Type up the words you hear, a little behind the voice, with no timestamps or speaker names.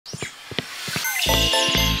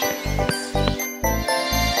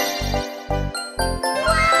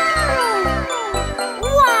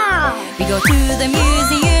go to the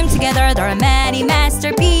museum together. There are many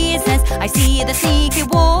masterpieces. I see the sneaky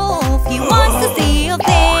wolf. He wants to steal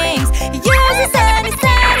things. He uses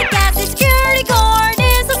anesthetic as his security guard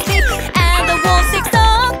is asleep, and the wolf takes the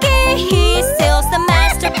key. He steals the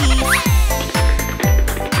masterpiece.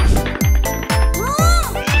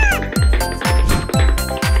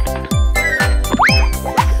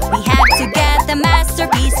 We have to get the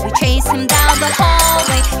masterpiece. We chase him down the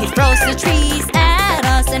hallway. He throws the trees at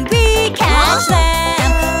us and we catch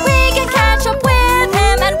them. We can catch up with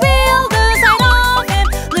him and we'll lose sight of him.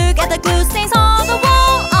 Look at the glue stains on the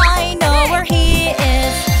wall. I know where he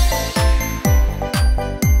is.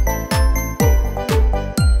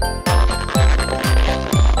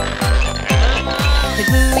 The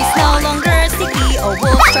glue is no longer sticky. A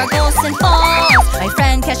wolf struggles and falls. My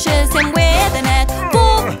friend catches him with a net.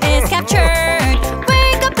 Wolf is captured.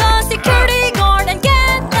 Wake up the security guard and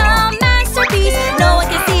get the masterpiece. No one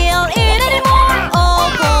can steal it anymore. Oh,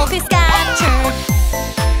 wolf is captured.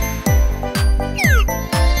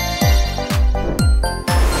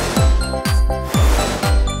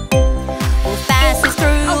 Wolf passes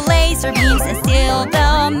through laser beams and steal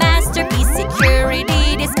the masterpiece.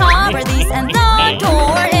 Security discover these and the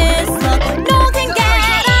door is locked. No one can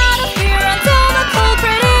get out of here until the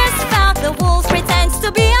culprit is found. The wolf pretends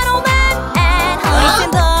to be an old man and hides in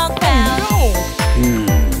the crowd.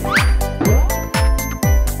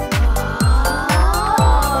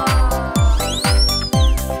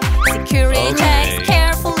 Security checks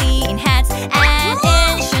carefully in hats and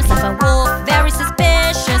inches. If a wolf very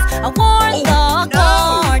suspicious, I warn the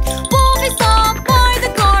guard. Wolf is stopped by the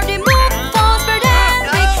guard. He moves faster than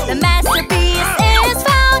quick. The masterpiece is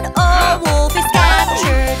found. Oh, wolf is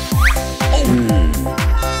captured.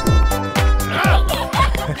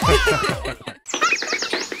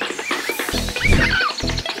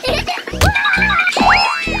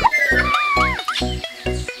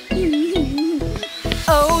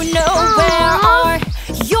 Oh no, where are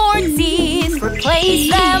your teeth? Replace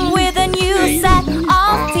them with a new set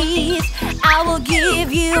of teeth. I will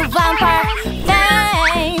give you vampire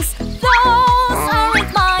fangs. Those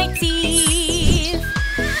aren't my teeth.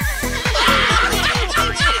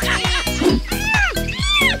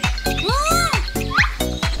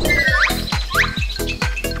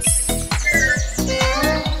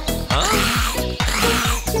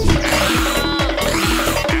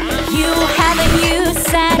 You have a new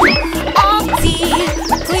set of teeth.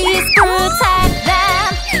 Please protect them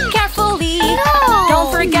carefully. Don't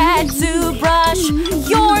forget to brush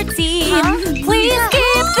your teeth. Please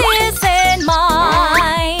keep this in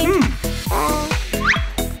mind.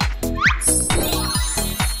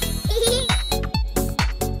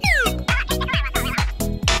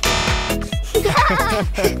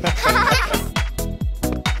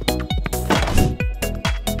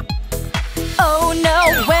 Oh no,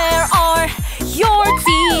 where are your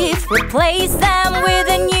teeth? Replace them with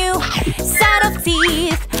a new set of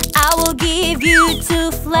teeth. I will give you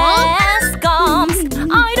 2 flesh gums.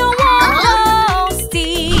 I don't want those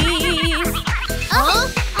teeth.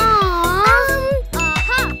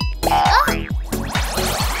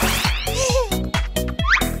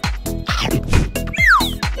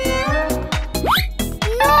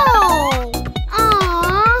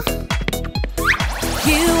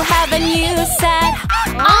 You have a new set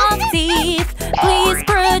of teeth. Please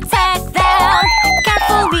protect them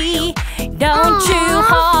carefully. Don't chew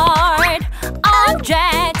hard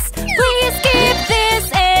objects. Please keep this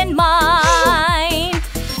in mind.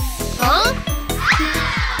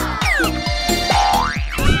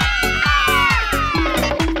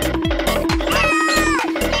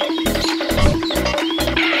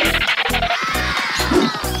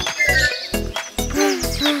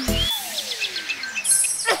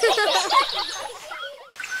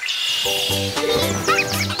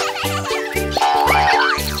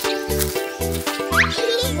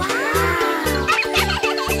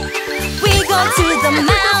 We go to the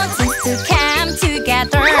mountains to camp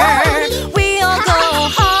together. We all go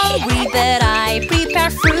hungry, but I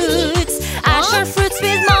prepare fruits. I share fruits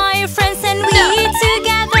with my friends and we eat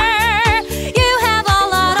together. You have a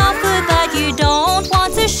lot of food, but you don't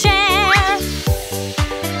want to share.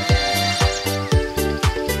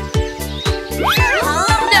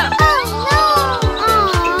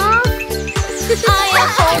 I am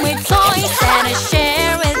home with toys that I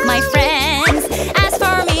share with my friends. As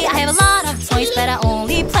for me, I have a lot of toys, but I only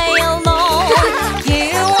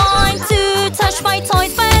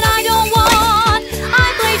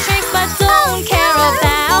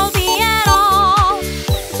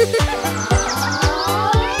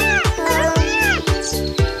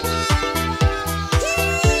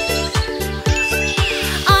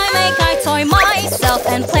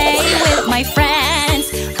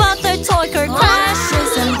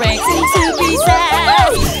eaten to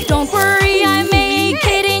pieces. Don't worry, I make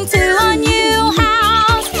it into a new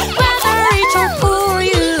house. Whether rich or poor,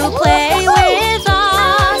 you play with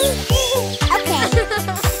us. Okay.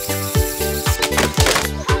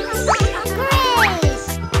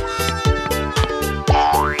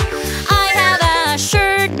 I have a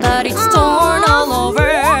shirt, but it's torn all over.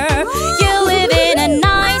 You live in a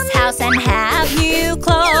nice house and have new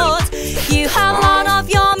clothes. You have a lot of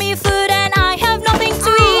yummy food and I have nothing to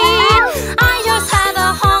eat. I just have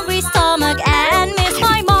a hungry stomach and miss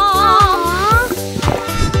my mom.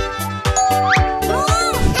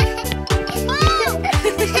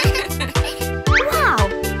 Wow.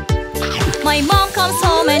 My mom comes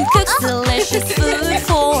home and cooks delicious food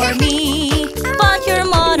for me. But your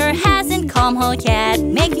mother hasn't come home yet,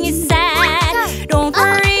 making you sad. Don't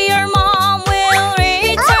worry, your mom will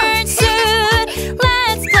return soon.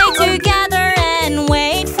 Let's play together and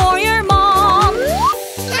wait for your mom.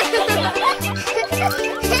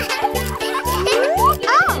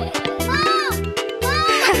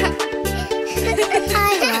 I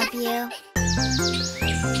love you.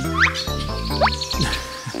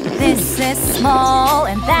 This is small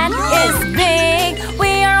and that is big.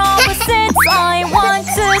 We are opposites. I want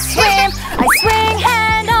to swim. I swing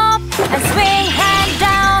hand up and swing hand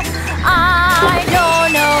down. I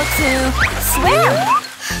don't know to swim.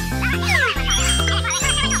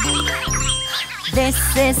 This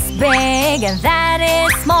is big and that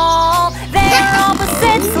is small. They're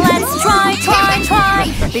opposites. Let's try, try, try.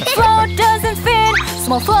 Big float doesn't fit.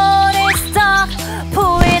 Small float is stuck.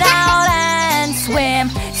 Pull it out and swim,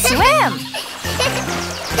 swim.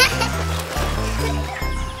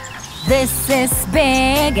 This is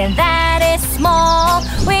big and that is small.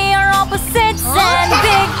 We are opposites and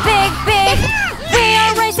big, big, big. We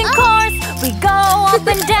are racing cars. We go up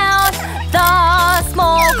and down. The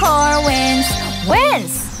small car wins,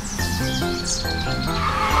 wins.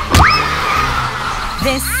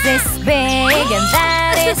 This is big and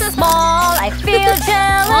that is small. I feel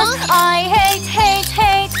jealous. I hate, hate,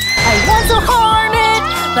 hate. I want to harm it,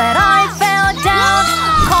 but I fell down.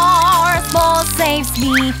 Car small saves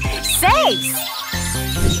me, saves.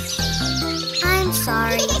 I'm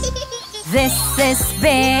sorry. This is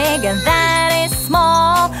big and that is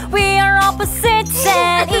small. We are opposites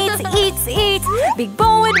and eat. Big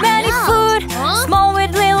bowl with many food, small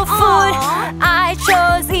with little food. I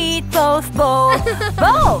chose eat both.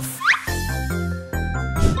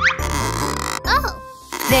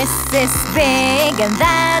 This is big and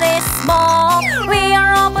that is small. We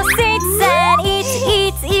are opposites and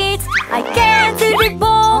eat. I can't eat big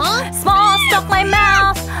bowl, small stuck my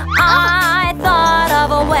mouth. I thought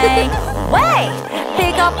of a way.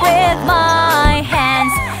 Pick up with my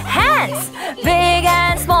hands. Big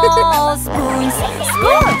and small spoons.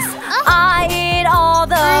 I eat all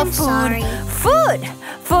the food.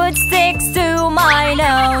 Food sticks to my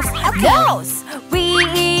nose. Nose. We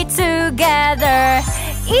eat together.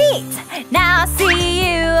 Eat. Now see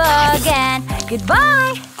you again.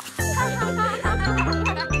 Goodbye.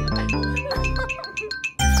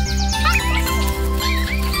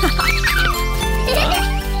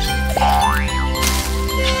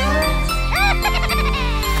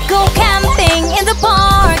 Go camping in the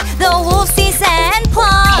park. The wolf sees and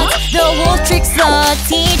plots. The wolf tricks the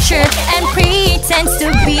teacher and pretends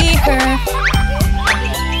to be her.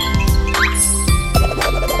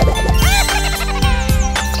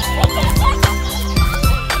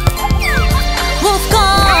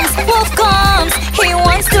 Wolf comes. He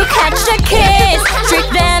wants to catch the kids, trick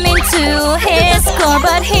them into his car,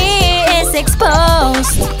 but he is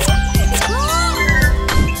exposed.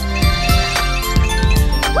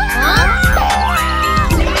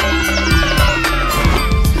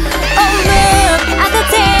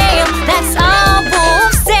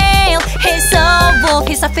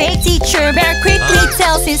 He's a fake teacher. Bear quickly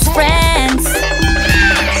tells his friends.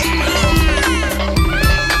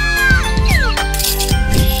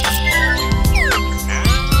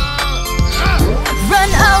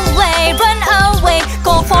 Run away,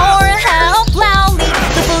 call for help loudly.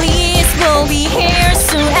 The police will be here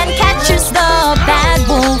soon and catches the bad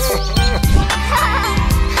wolf.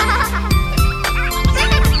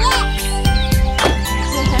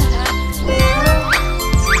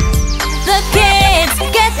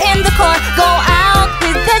 In the car, go out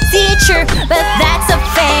with the teacher, but that's a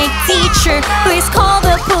fake teacher. Please call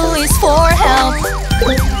the police for help.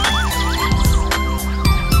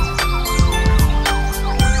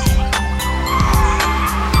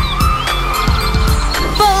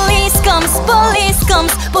 Police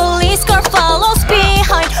comes, police car follows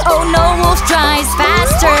behind. Oh no, wolf drives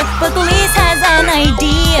faster, but police has an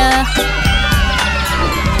idea.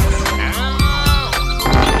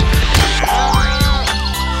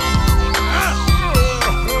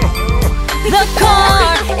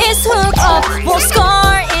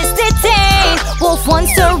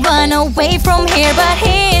 from here, but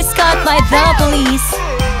he's caught by the police.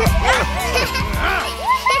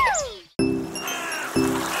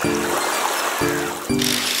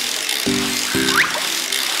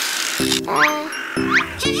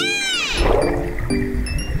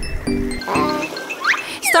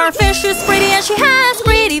 Starfish is pretty and she has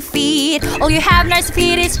pretty feet. All you have nice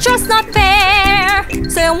feet is just not fair.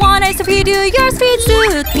 So I want nice feet, do your feet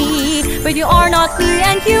suit me? But you are not me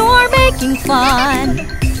and you are making fun.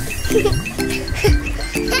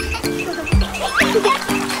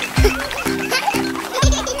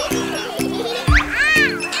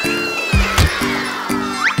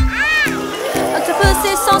 Octopus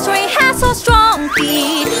is so strong, has so strong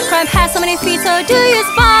feet. Crab has so many feet, so do you,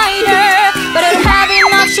 spider. But I don't have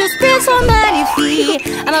enough shoes, build so many feet.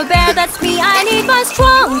 I'm a bear, that's me, I need my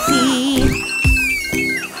strong feet.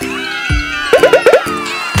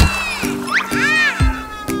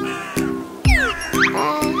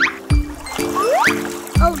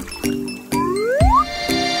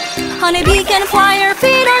 Honeybee can fly, her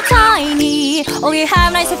feet are tiny. All you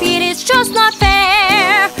have nice feet, it's just not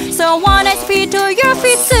fair. So one nice feet, do your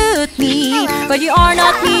feet suit me? But you are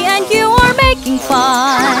not me and you are making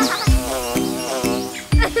fun.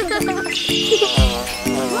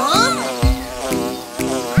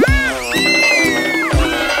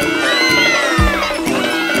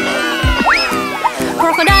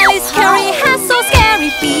 Crocodile is scary, has so scary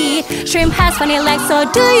feet. Shrimp has funny legs, so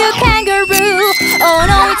do you, kangaroo? Oh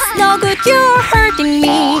no, it's no good, you're hurting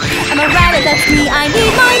me. I'm a rabbit, that's me, I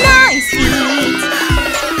need my nice feet.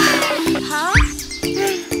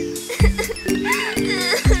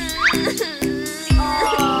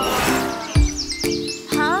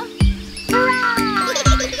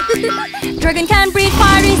 Dragon can breathe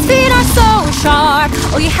fire, his feet are so sharp.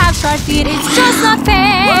 Oh, you have sharp feet, it's just not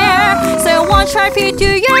fair. So I want sharp feet, do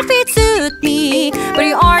your feet suit me? But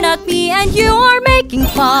you are not me and you are making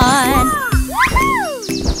fun.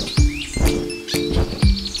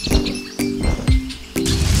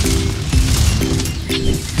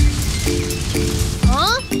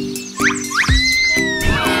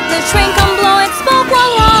 The train can blow its smoke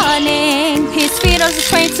while running. His feet are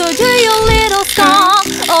straight, so do your little song.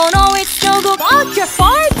 Oh no, it's no good, oh, you're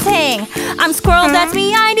farting. I'm squirrel, that's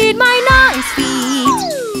me, I need my nice feet.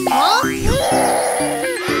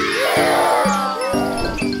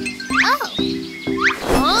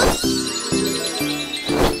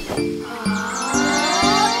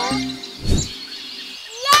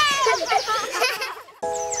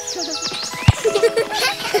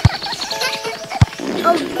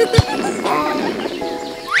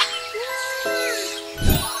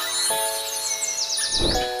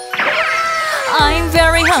 I'm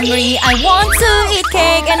very hungry, I want to eat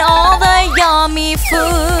cake and all the yummy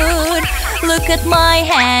food. Look at my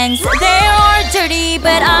hands, they are dirty,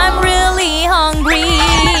 but I'm really hungry.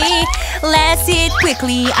 Let's eat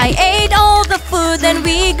quickly, I ate all the food, then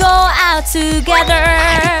we go out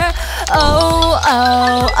together. Oh,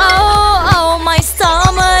 oh, oh, oh, my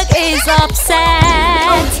stomach is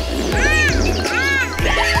upset.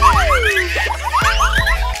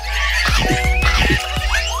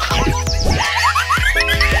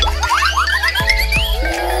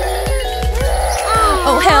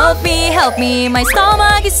 Oh, help me, my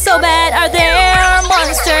stomach is so bad. Are there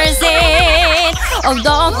monsters in? Oh,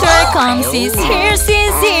 doctor, come, she's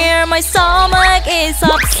here, my stomach is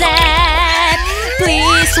upset.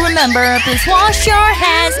 Please remember, please wash your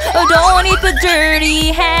hands. Oh, don't eat with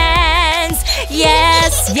dirty hands.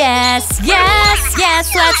 Yes, yes, yes,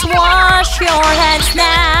 yes, let's wash your hands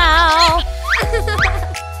now.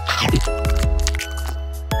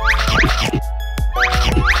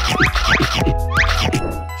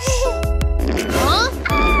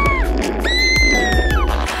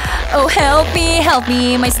 Oh, help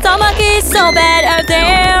me, my stomach is so bad. Are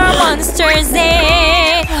there monsters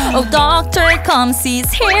in? Oh, doctor, come, she's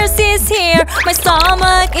here, my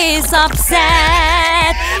stomach is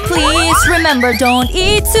upset. Please remember, don't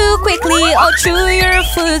eat too quickly. Oh, chew your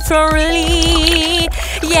food thoroughly.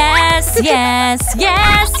 Yes, yes,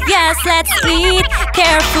 yes, yes, let's eat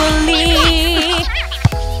carefully.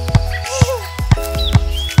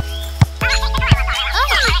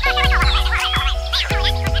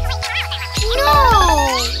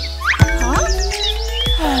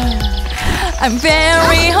 I'm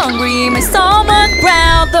very hungry, my stomach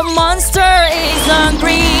growled, the monster is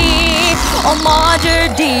hungry. Oh,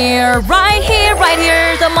 mother dear, right here,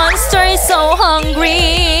 the monster is so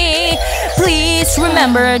hungry. Please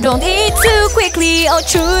remember, don't eat too quickly. Oh,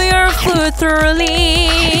 chew your food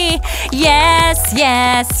thoroughly. Yes,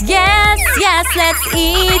 yes, yes, yes, let's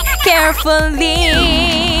eat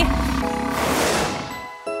carefully.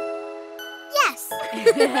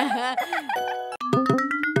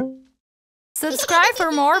 Subscribe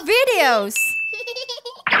for more videos.